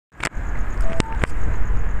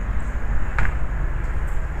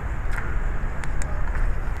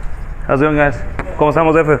How's it going, guys? ¿Cómo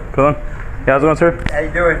estamos, jefe? Perdón. Yeah, how's it going, sir? How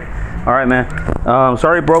you doing? All right, man.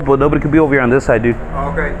 Sorry, bro, but nobody could be over here on this side, dude.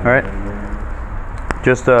 Okay. All right.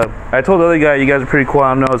 Just, I told the other guy, you guys are pretty cool.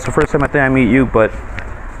 I don't know, it's the first time I think I meet you, but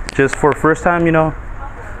just for first time, you know,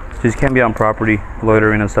 just can't be on property,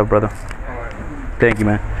 loitering and stuff, brother. Thank you,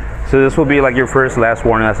 man. So this will be like your first, last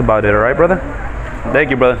warning. That's about it, all right, brother? Thank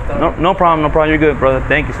you, brother. No problem, no problem. You're good, brother.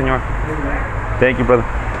 Thank you, senor. Thank you, brother.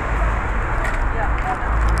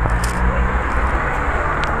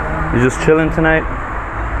 You just chilling tonight?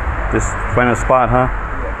 Just find a spot, huh?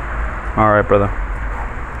 All right, brother.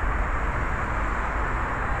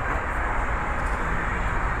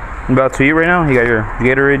 You about to eat right now? You got your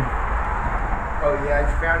Gatorade? Oh yeah, I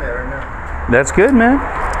just found it right now. That's good, man.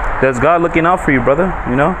 That's God looking out for you, brother.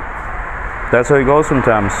 You know? That's how it goes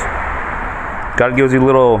sometimes. God gives you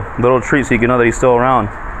little treats so you can know that He's still around.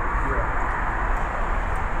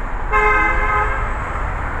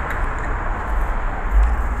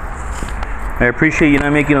 I appreciate you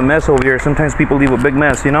not making a mess over here. Sometimes people leave a big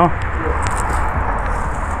mess, you know?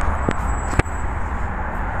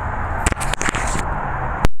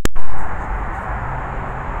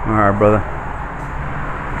 Alright, brother.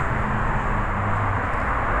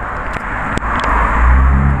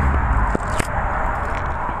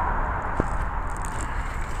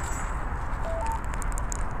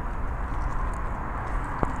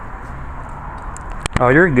 Oh,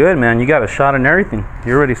 you're good, man. You got a shot and everything.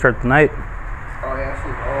 You're ready to start the night. Oh yeah, she's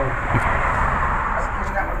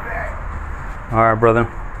old. All right, brother.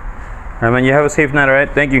 All right, man. You have a safe night, all right?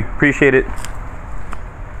 Thank you. Appreciate it.